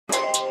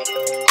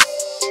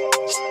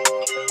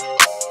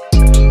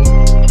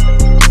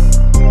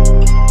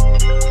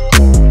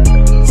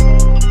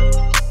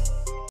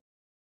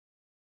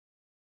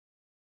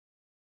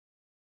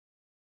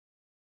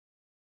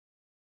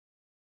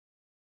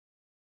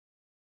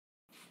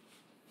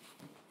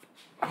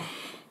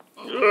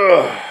What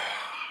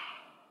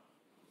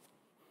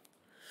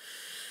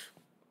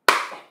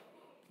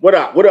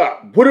up, what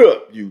up, what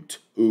up,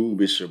 YouTube?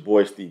 It's your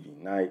boy Stevie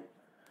Knight.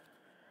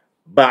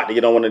 About to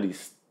get on one of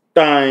these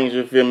things,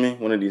 you feel me?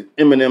 One of these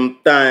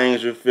Eminem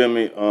things, you feel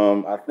me?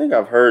 I think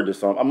I've heard this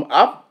song.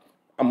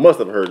 I must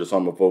have heard this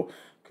song before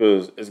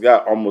because it's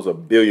got almost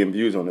 1 billion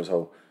views on this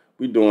whole.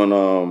 We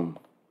doing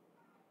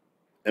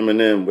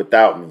Eminem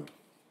Without Me.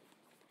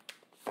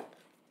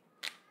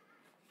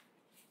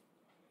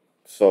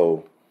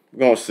 So we're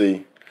gonna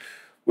see.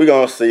 We're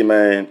gonna see,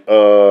 man.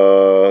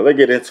 Let's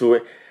get into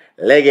it.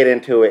 Let's get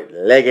into it.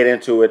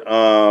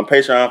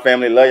 Patreon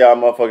family, love y'all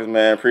motherfuckers,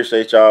 man.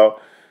 Appreciate y'all.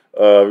 If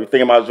you're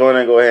thinking about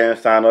joining, go ahead and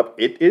sign up.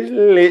 It is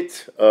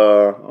lit. I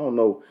don't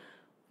know.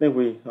 I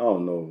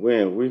don't know.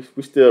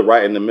 We still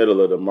right in the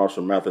middle of the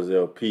Marshall Mathers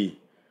LP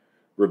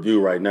review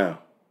right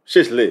now.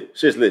 Shit's lit.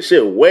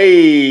 Shit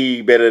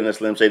way better than the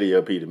Slim Shady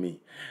LP to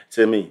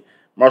me.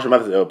 Marshall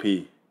Mathers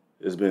LP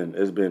has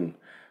been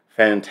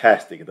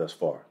fantastic thus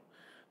far.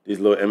 These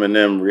little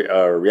Eminem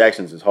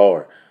reactions is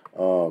hard.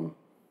 And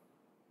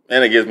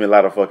it gives me a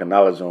lot of fucking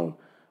knowledge on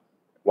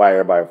why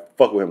everybody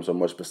fuck with him so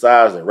much.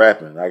 Besides the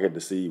rapping, I get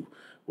to see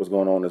what's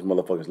going on in this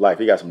motherfucker's life.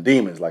 He got some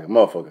demons like a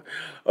motherfucker.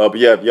 But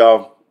yeah,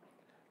 y'all,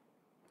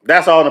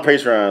 that's all on the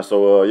Patreon.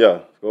 So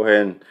yeah, go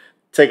ahead and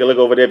take a look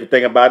over there if you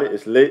think about it.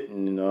 It's lit.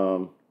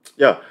 And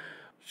yeah,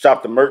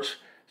 shop the merch.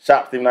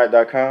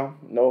 ShopStevieKnight.com.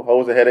 No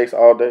hoes and headaches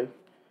all day.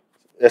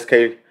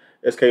 SK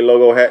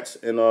logo hats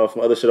and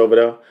some other shit over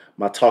there.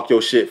 My Talk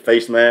Your Shit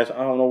face mask. I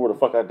don't know where the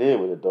fuck I did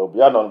with it though, but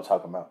y'all know what I'm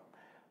talking about.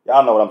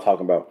 Y'all know what I'm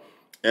talking about.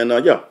 And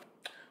yeah,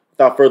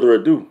 without further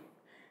ado,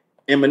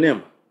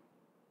 Eminem,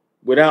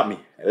 Without Me.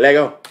 Let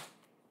go.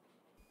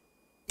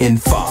 In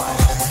 5,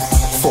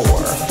 4,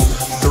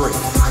 3,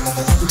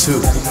 2,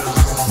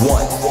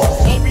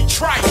 1. Obi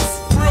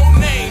Trice, real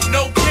name,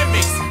 no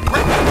gimmicks.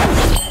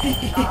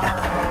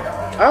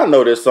 I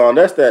know this song.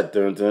 That's that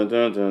dun dun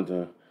dun dun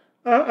dun.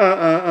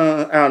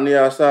 Out on the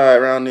outside,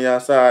 around the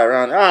outside,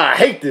 around. I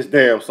hate this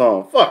damn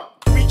song.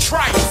 Fuck. Obi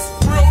Trice,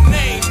 real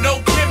name, no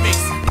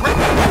gimmicks.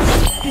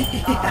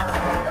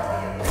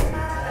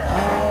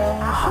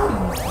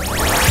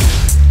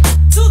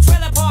 Two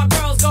trailer park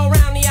girls go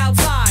round the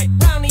outside,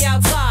 round the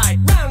outside,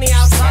 round the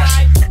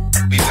outside.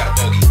 Leave that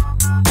bogey.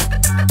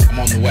 I'm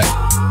on the way.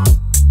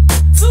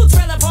 Two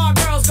trailer park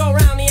girls go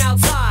round the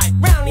outside,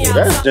 round the outside.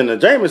 That's Jenna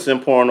Jameson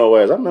porno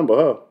ass. I remember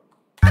her.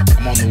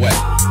 I'm on the way.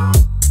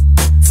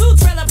 Two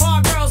trailer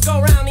park girls go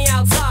round the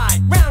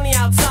outside, round the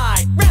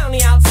outside, round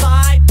the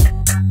outside.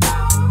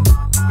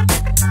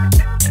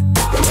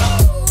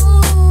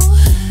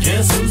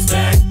 Guess who's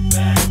back?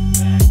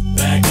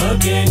 Back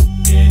again.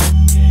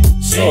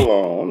 Hold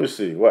on, let me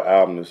see what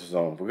album this is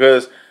on.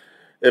 Because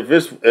if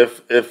it's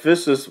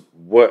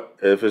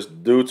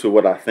due to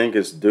what I think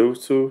it's due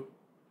to,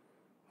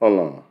 hold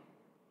on.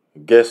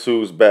 Guess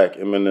who's back?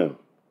 Eminem.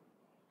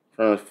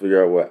 Trying to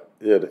figure out what.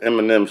 Yeah, the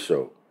Eminem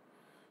show.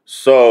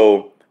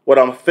 So what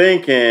I'm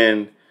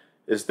thinking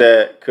is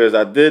that because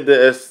I did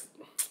this.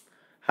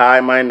 Hi,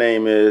 my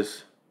name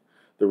is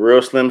The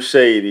Real Slim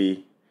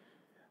Shady.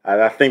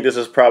 And I think this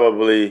is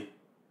probably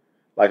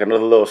like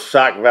another little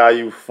shock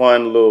value,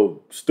 fun,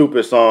 little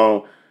stupid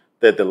song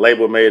that the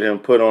label made him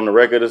put on the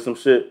record or some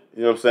shit.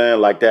 You know what I'm saying?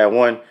 Like that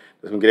one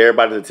that's gonna get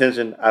everybody's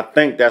attention. I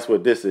think that's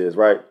what this is,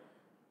 right?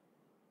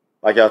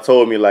 Like y'all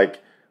told me, like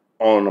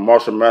on the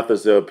Marshall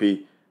Mathers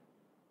LP,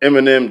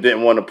 Eminem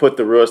didn't want to put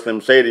the Real Slim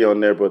Shady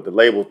on there, but the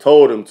label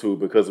told him to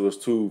because it was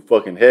too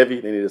fucking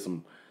heavy. They needed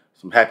some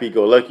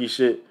happy-go-lucky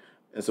shit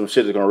and some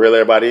shit that's gonna reel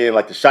everybody in,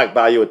 like the shock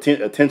value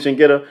attention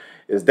getter.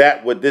 Is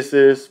that what this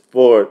is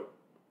for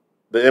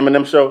the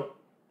Eminem show?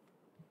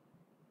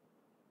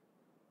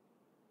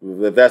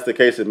 If that's the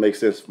case, it makes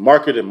sense.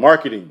 Marketing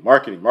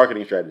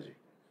strategy.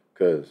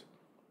 Because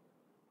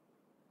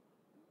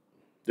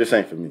this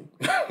ain't for me.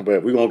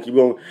 But we're gonna keep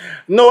going.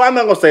 No, I'm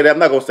not gonna say that. I'm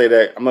not gonna say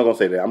that. I'm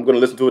gonna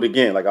listen to it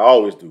again, like I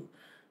always do.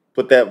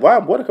 Put that. Why?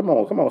 What? Come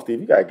on,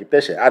 Steve. You gotta get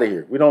that shit out of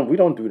here. We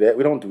don't do that.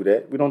 We don't do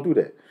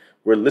that.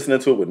 We're listening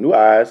to it with new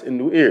eyes and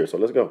new ears. So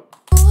let's go.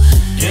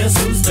 Guess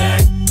who's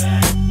back?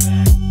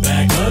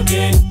 Back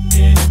again.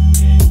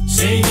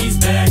 Shady's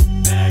back.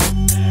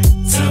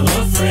 Tell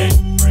a friend.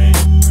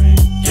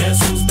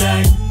 Guess who's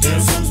back?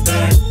 Guess who's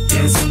back?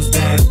 Guess who's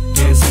back?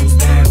 Guess who's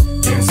back?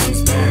 Guess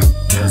who's back?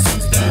 Guess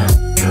who's back?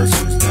 Guess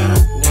who's back?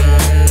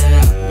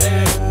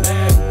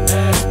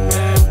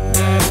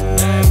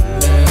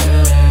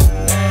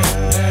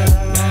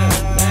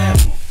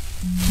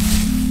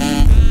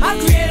 I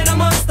created a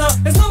monster,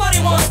 cause nobody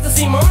wants to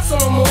see Marshall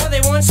no more. They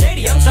want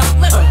Shady, I'm chopped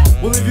liver.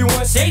 Well, if you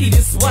want Shady,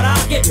 this is what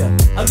I'll give you.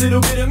 A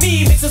little bit of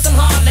me mixed with some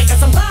hard liquor,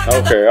 some vodka.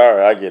 Okay, all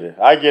right, I get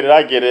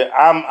it.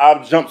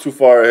 I've jumped too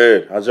far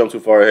ahead.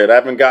 I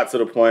haven't got to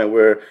the point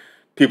where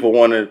people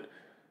wanted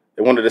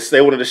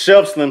to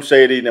shelf Slim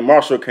Shady. Then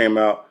Marshall came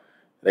out.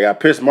 They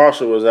got pissed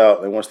Marshall was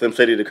out. They want Slim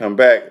Shady to come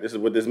back. This is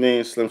what this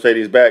means. Slim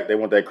Shady's back. They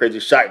want that crazy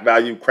shock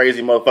value,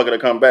 crazy motherfucker to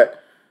come back.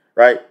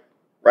 Right?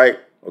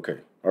 Okay,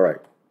 all right.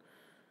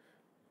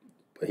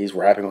 But he's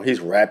rapping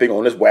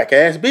on this whack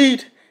ass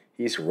beat.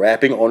 He's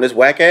rapping on this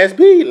whack ass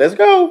beat. Let's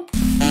go.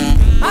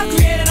 I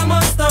created a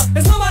monster,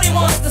 cause nobody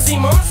wants to see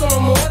Marshall no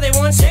more. They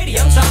want shady,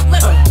 I'm chopped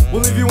liver.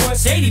 Well, if you want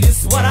shady,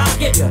 this is what I'll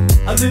give you.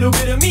 A little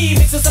bit of me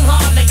mixed with some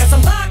hard liquor,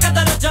 some vodka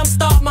that'll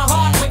jumpstart my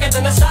heart quicker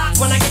than a shock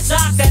when I get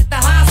shocked at the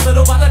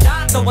hospital by the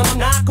doctor when I'm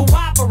not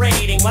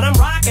cooperating. When I'm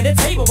rocking the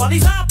table while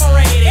he's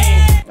operating.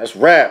 That's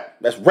rap.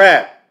 That's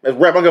rap. That's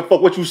rap. I'm gonna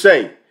fuck what you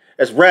say.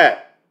 That's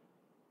rap.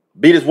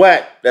 Beat is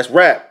whack. That's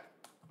rap.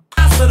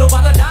 Hospital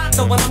by the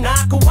doctor when I'm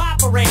not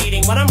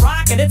cooperating. When I'm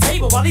rocking the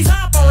table while he's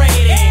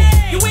operating.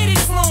 You waited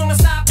this long to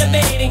stop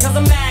debating, cause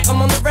I'm back,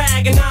 I'm on the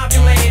rag and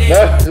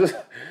ovulating.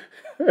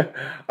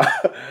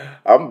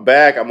 I'm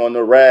back, I'm on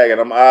the rag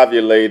and I'm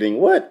ovulating.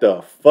 What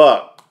the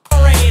fuck?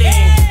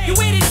 You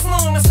waited this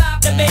long to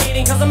stop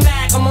debating, cause I'm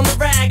back, I'm on the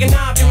rag and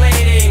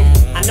ovulating.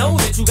 I know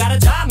that you got a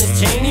job, Miss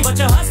Cheney, but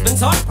your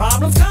husband's heart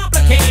problem's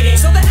complicating.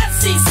 So the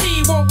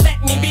FCC won't let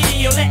me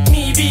be, or let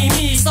me be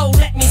me, so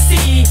let me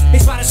see. They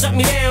try to shut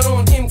me down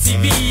on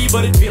MTV,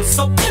 but it feels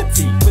so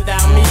empty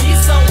without me.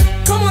 So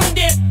come on,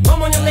 dip,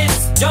 come on your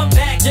lips, jump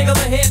back, jiggle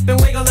a hip and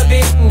wiggle a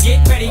bit and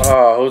get ready.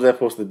 Oh, who's that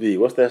supposed to be?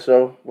 What's that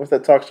show? What's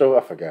that talk show?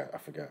 I forgot.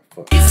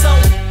 Fuck. So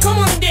come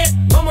on, dip,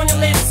 come on your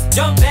lips,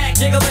 jump back,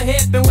 jiggle a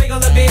hip and wiggle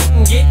a bit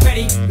and get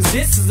ready. Cause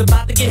this is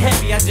about to get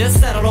heavy. I just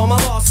settled all my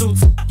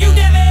lawsuits. You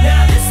did it.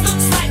 Now this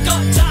looks like a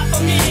job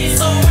for me,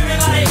 so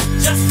everybody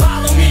just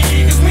follow me,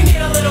 cause we need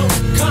a little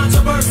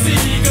controversy,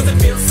 cause it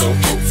feels so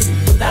empty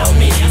without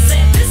me. I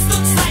said this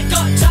looks like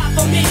a job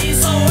for me,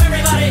 so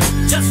everybody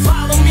just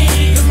follow me,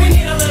 cause we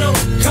need a little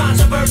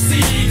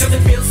controversy, cause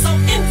it feels so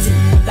empty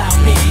without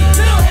me.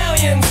 Little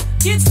hellions,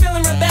 kids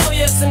feeling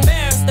rebellious,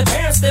 embarrassed, the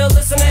parents still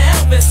listen to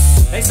Elvis.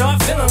 They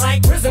start feeling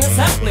like prisoners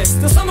helpless,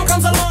 till someone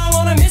comes along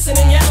on a mission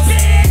and yells,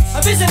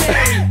 a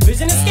visionary,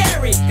 vision is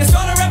scary, can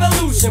start a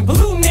revolution,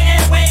 polluting the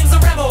airwaves, a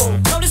rebel.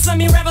 So just let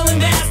me revel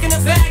and bask in the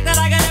fact that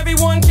I got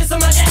everyone kissing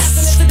my ass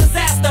and it's a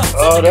disaster.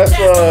 Oh,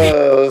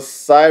 that's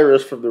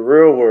Cyrus from the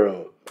Real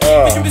World.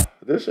 Oh,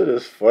 this shit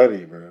is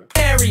funny, bro.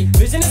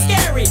 Vision is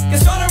scary, can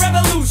start a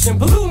revolution,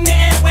 polluting the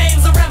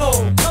airwaves, a rebel.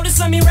 So just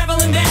let me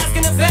revel and bask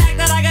in the fact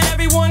that I got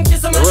everyone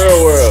kissing my ass.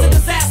 Real World. It's a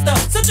disaster,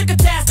 such a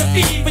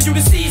catastrophe for you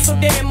to see so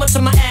damn much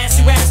of my ass.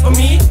 You ask for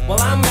me,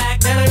 well I'm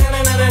back.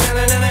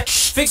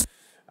 Fix.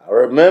 I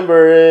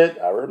remember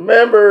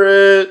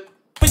it.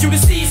 For you to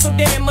see so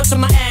damn much of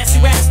my ass.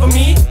 You ask for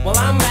me, well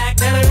I'm back.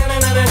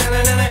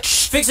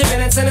 Fix your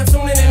minutes and I'm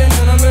tuning in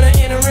and I'm gonna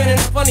enter in and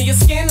up under your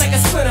skin like a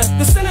splinter.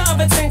 The center of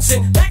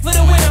attention, back for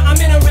the winner, I'm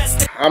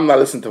interested. I'm not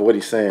listening to what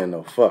he's saying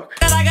though. Fuck.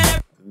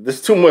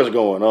 There's too much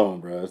going on,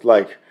 bro. It's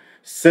like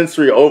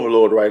sensory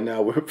overload right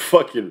now with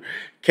fucking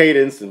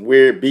cadence and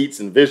weird beats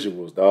and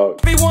visuals, dog.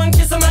 Everyone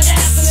kissing my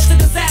ass and it's a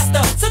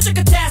disaster, such a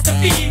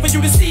catastrophe for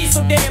you to see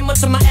so damn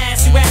much of my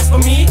ass. You ask for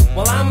me,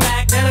 well I'm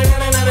back.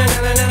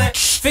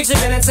 Fix your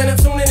minutes and I'm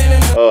tuning in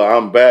and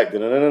I'm back.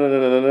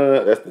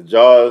 That's the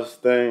Jaws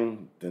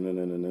thing.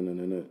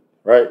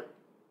 Right?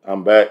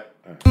 I'm back.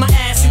 my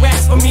ass. You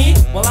ask for me,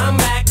 well I'm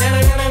back.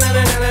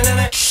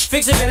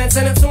 Fix your minutes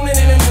and I'm tuning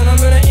in and I'm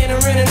gonna enter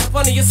in and up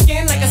under your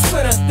skin like a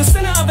splinter. The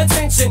center of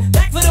attention,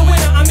 back for the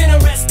winner, I'm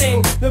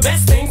interesting. The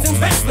best things in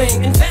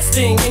wrestling,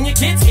 investing in your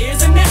kids'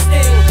 ears and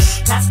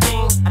nesting.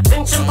 Testing,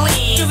 attention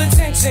please. Feel the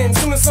tension,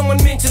 soon as someone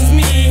mentions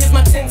me. Here's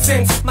my 10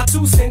 cents, my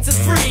 2 cents is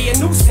free. A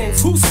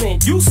nuisance, who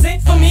sent? You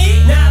sent for me?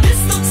 Now this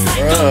looks like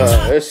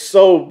a It's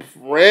so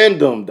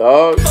random,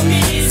 dog. for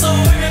me, so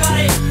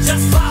everybody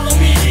just follow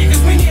me,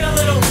 cause we need a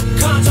little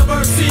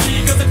controversy,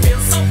 cause it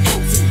feels so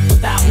empty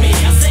without me.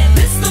 I said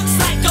this looks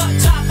like a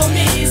job for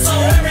me, so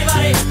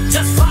everybody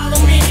just follow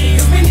me,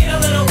 cause we need a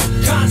little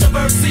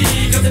controversy,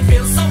 cause it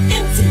feels so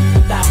empty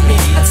without me.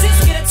 A sis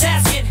get a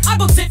tasket, I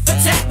go tit for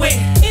tat with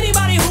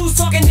anybody who's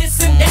talking this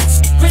and that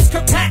shit. Chris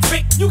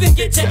Kirkpatrick, you can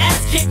get your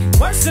ass kicked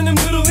worse than them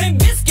little limp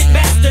biscuit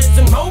bastards.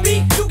 And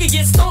Moby, you can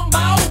get stomped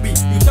by Obi.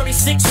 You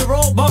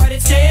 36-year-old boy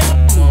that's damn,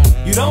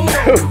 you don't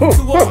know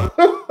too old.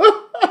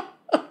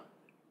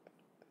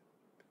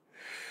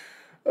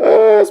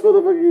 This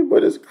motherfucker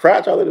put his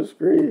crotch out of the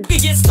screen. You can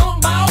get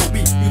stomped by Obi.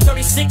 You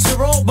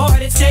 36-year-old boy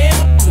that's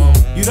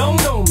damn, you don't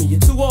know me, you're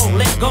too old,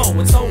 let go,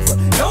 it's over.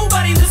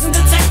 Nobody listen to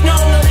techno,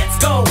 now let's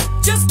go.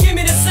 Just give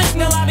me the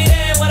signal, I'll be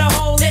there with a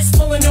whole list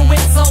full of new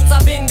insults.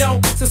 I've been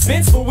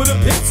suspenseful with a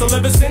pencil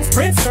ever since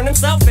Prince turned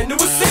himself into a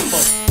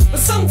symbol. But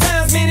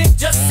sometimes, man, it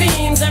just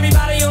seems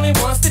everybody only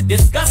wants to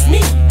discuss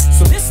me.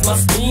 So this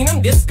must mean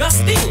I'm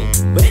disgusting.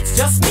 But it's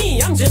just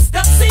me, I'm just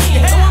obscene.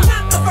 Hey, I'm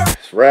not the first.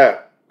 That's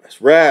rap. That's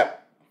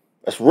rap.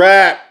 That's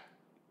rap.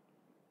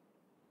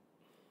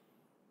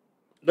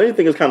 Don't you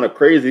think it's kind of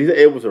crazy? He's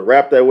able to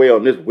rap that way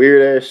on this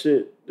weird ass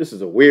shit. This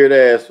is a weird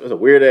ass,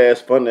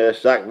 fun ass,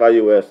 shock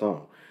value ass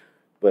song.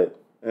 But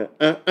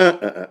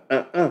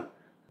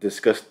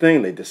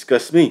disgusting. They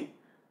disgust me.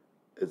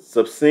 It's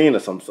obscene or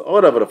something.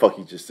 Whatever the fuck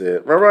he just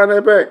said. Run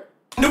that back.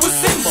 It was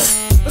simple,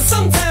 but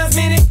sometimes,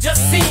 man, it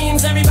just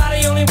seems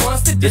everybody only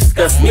wants to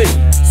discuss me.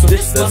 So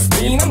this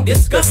must mean I'm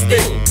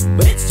disgusting,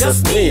 but it's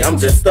just me, I'm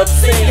just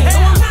obscene. Hey,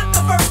 I'm not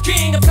the first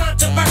king of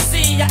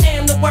controversy. I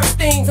am the worst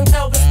things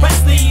until Elvis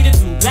Presley to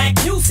do black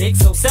music. sick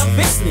so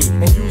selfishly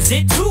and use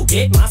it to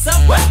get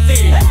myself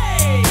wealthy.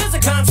 Hey, there's a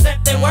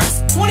concept that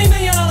works. 20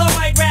 million other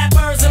white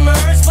rappers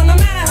emerge, but no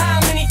matter how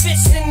many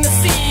fish in the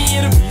sea,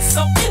 it'll be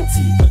so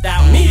empty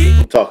without me.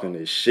 I'm talking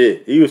this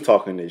shit. He was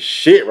talking this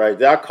shit right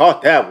there. I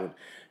caught that one.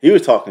 He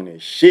was talking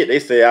this shit. They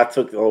say I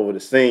took over the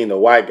scene. The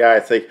white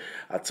guy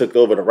I took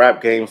over the rap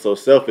game so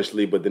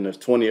selfishly, but then there's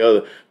 20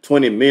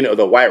 million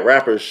other white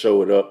rappers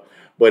showed up,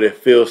 but it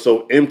feels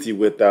so empty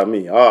without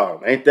me.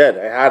 Oh, ain't that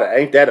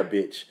a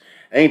bitch?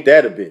 Ain't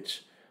that a bitch?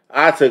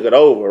 I took it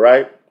over,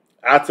 right?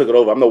 I took it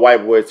over. I'm the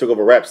white boy that took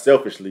over rap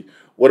selfishly.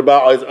 What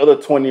about all these other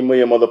 20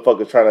 million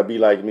motherfuckers trying to be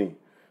like me?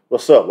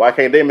 What's up? Why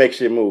can't they make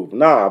shit move?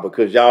 Nah,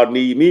 because y'all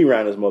need me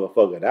around this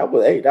motherfucker. That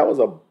was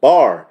a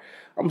bar.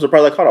 I'm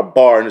surprised I caught a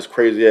bar in this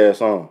crazy ass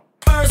song.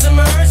 Birds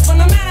emerge, but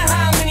no matter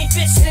how many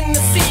fish in the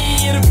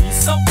sea, it'll be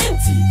so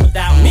empty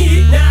without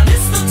me. Now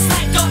this looks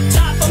like a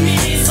job for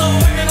me, so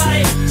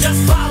everybody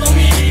just follow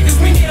me, cause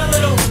we need a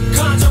little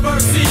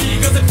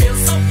controversy, cause it feels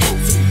so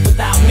empty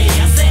without me.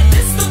 I said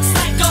this looks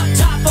like a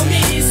job for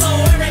me, so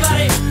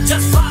everybody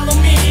just follow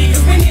me,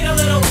 cause we need a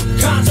little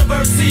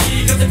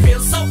controversy, cause it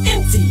feels so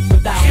empty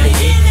without me.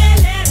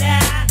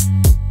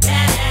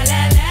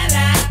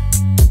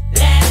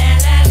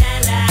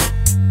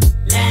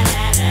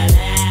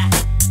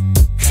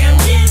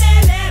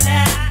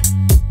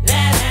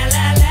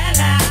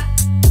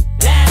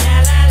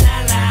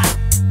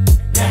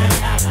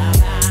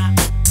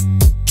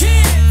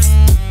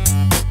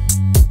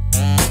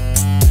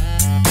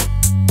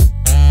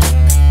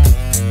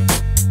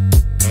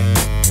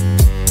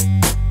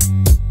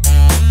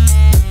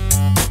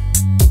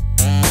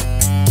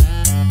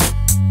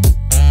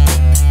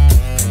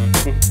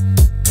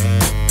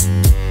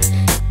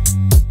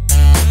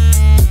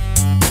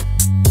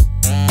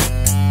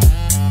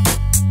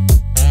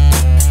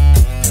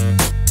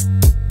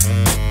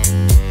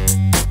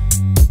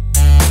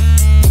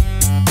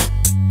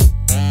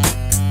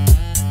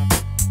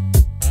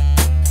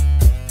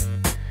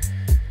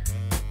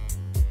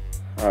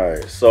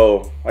 Alright,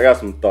 so I got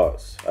some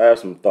thoughts. I have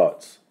some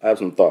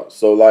thoughts.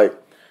 So like,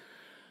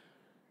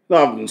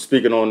 I've been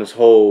speaking on this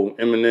whole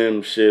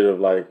Eminem shit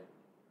of like,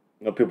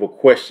 people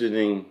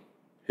questioning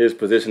his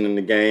position in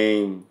the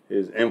game,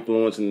 his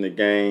influence in the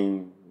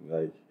game,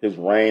 like his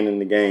reign in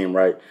the game,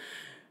 right?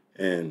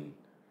 And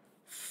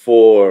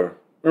remember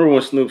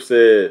when Snoop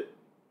said,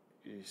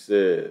 he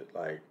said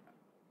like,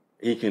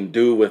 he can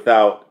do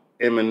without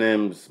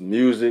Eminem's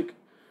music?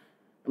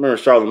 I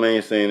remember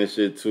Charlamagne saying this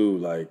shit too,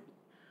 like,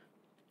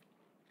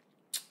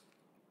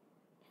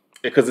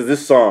 because it's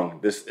this song.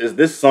 This is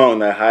this song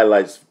that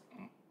highlights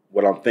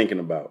what I'm thinking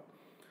about.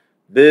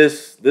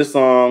 This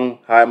song,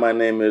 Hi, My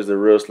Name Is The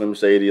Real Slim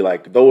Shady,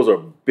 like those are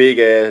big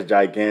ass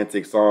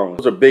gigantic songs.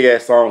 Those are big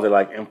ass songs that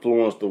like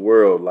influence the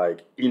world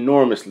like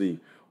enormously,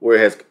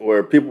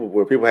 where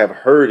people have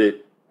heard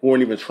it who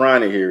weren't even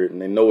trying to hear it,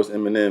 and they know it's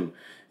Eminem,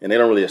 and they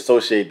don't really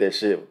associate that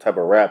shit with type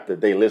of rap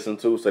that they listen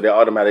to, so they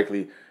automatically,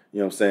 you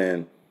know what I'm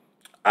saying,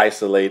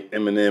 isolate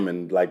Eminem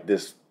and like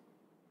this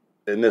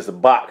in this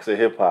box of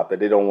hip hop that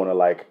they don't want to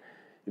like,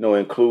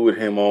 include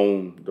him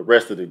on the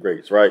rest of the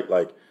greats, right?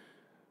 Like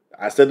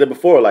I said that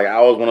before, like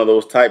I was one of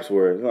those types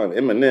where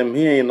Eminem,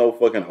 he ain't no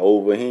fucking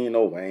Hova, he ain't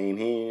no Wayne,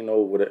 he ain't no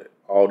what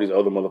all these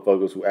other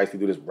motherfuckers who actually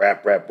do this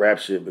rap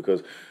shit.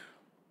 Because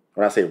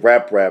when I say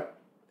rap,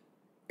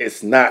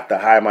 it's not the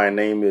Hi, My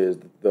Name Is,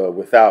 the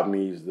Without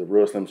Me's, the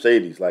Real Slim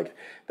Shadys. Like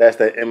that's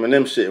that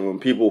Eminem shit. And when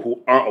people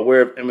who aren't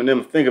aware of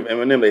Eminem think of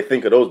Eminem, they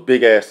think of those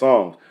big ass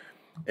songs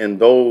and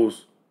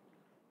those.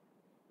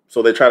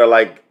 So they try to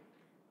like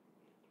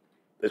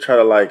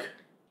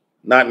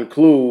not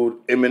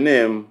include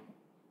Eminem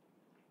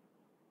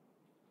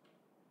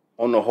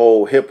on the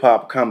whole hip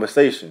hop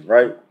conversation,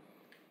 right?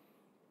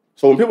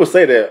 So when people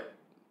say that,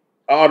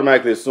 I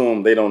automatically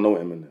assume they don't know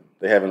Eminem.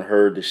 They haven't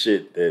heard the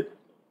shit that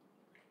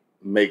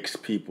makes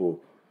people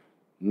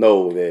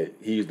know that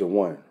he's the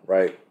one,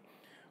 right?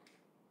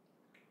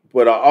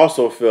 But I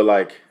also feel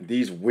like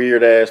these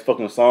weird ass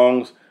fucking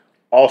songs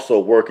also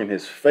work in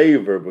his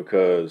favor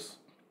because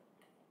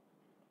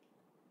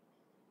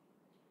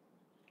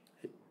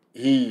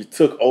he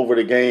took over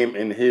the game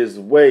in his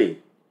way,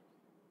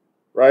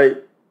 right?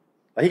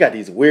 Like he got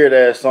these weird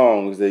ass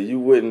songs that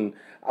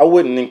I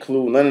wouldn't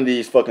include none of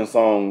these fucking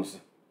songs,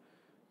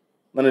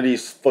 none of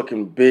these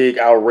fucking big,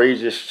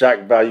 outrageous,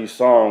 shock value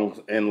songs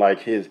in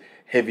like his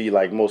heavy,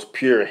 like most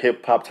pure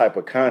hip hop type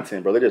of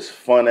content, bro. They're just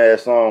fun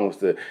ass songs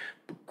to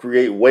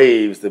create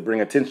waves to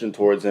bring attention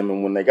towards him.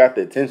 And when they got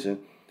the attention,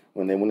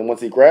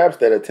 once he grabs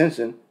that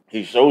attention,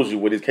 he shows you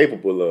what he's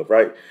capable of,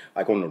 right?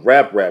 Like on the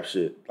rap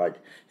shit. Like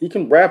he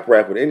can rap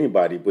with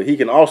anybody, but he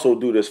can also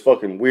do this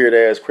fucking weird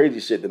ass crazy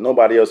shit that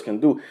nobody else can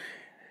do.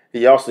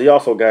 He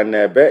also got in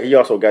that bag. He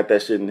also got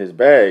that shit in his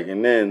bag.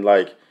 And then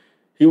like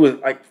he was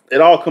like, it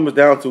all comes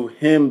down to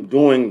him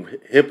doing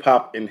hip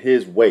hop in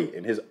his way,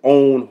 in his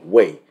own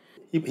way.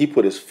 He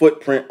put his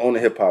footprint on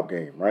the hip hop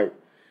game, right?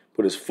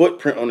 Put his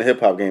footprint on the hip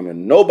hop game,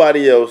 and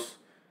nobody else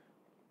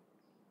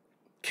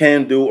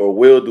can do or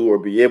will do or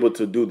be able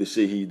to do the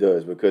shit he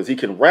does, because he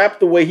can rap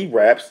the way he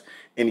raps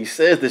and he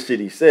says the shit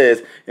he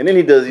says, and then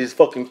he does these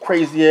fucking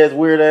crazy ass,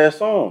 weird ass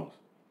songs.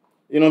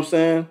 You know what I'm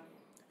saying?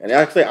 And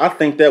I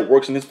think that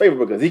works in his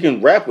favor because he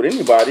can rap with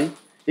anybody.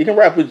 He can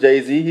rap with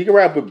Jay-Z. He can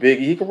rap with Biggie.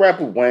 He can rap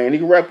with Wayne. He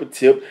can rap with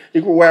Tip.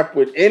 He can rap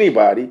with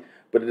anybody.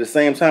 But at the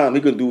same time,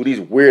 he can do these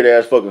weird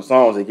ass fucking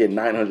songs that get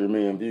 900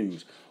 million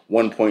views,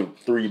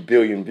 1.3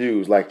 billion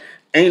views. Like,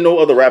 ain't no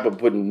other rapper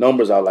putting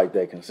numbers out like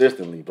that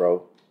consistently,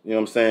 bro. You know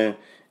what I'm saying?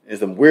 And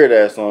some weird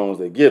ass songs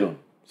that get him.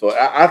 So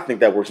I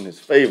think that works in his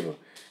favor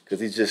because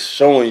he's just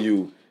showing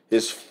you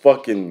his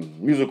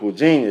fucking musical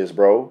genius,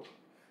 bro.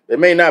 It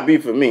may not be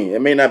for me.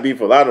 It may not be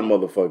for a lot of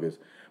motherfuckers.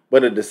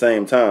 But at the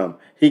same time,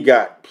 he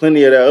got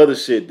plenty of that other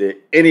shit that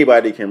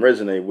anybody can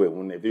resonate with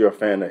if you're a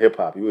fan of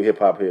hip-hop. You're a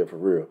hip-hop head for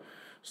real.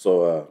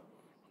 So,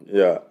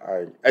 yeah,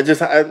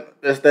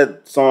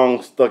 that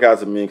song stuck out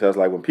to me because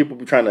like when people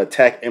be trying to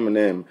attack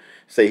Eminem,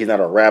 say he's not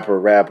a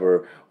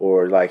rapper,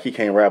 or like he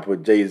can't rap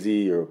with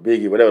Jay-Z or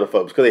Biggie, whatever the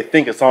fuck, because they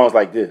think of songs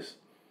like this.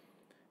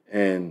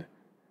 And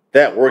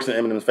that works in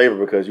Eminem's favor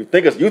because you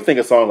think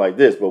of songs like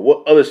this, but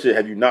what other shit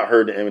have you not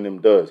heard that Eminem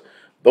does?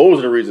 Those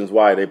are the reasons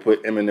why they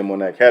put Eminem on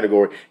that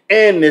category.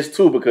 And this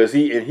too, because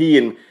he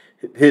and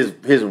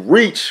his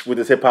reach with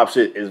this hip hop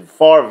shit is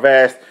far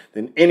vast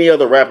than any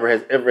other rapper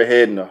has ever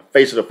had in the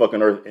face of the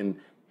fucking earth in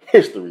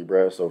history,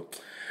 bro. So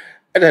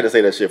I just had to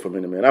say that shit for a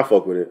minute, man. I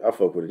fuck with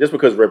it. Just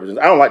because it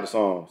represents. I don't like the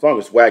song. The song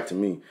is swag to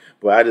me,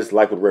 but I just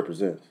like what it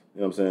represents.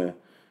 You know what I'm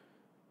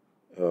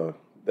saying?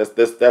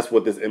 That's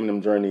what this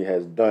Eminem journey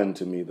has done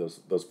to me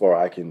thus far.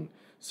 I can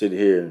sit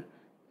here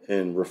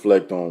and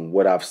reflect on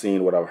what I've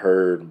seen, what I've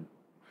heard,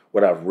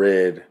 what I've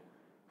read,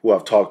 who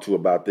I've talked to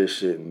about this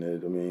shit,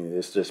 and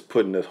it's just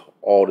putting this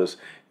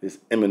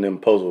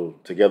Eminem puzzle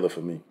together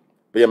for me.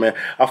 But yeah, man,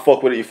 I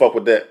fuck with it. You fuck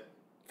with that.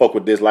 Fuck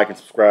with this. Like and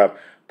subscribe.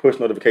 Push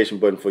notification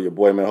button for your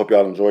boy, man. Hope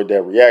y'all enjoyed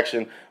that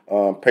reaction.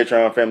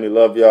 Patreon family,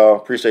 love y'all.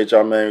 Appreciate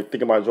y'all, man.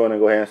 Think about joining,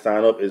 go ahead and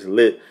sign up. It's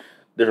lit.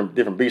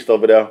 Different beasts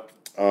over there.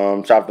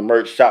 Shop the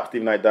merch,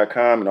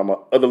 shopstevieknight.com, and all my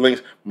other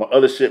links, my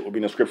other shit will be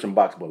in the description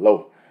box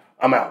below.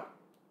 I'm out.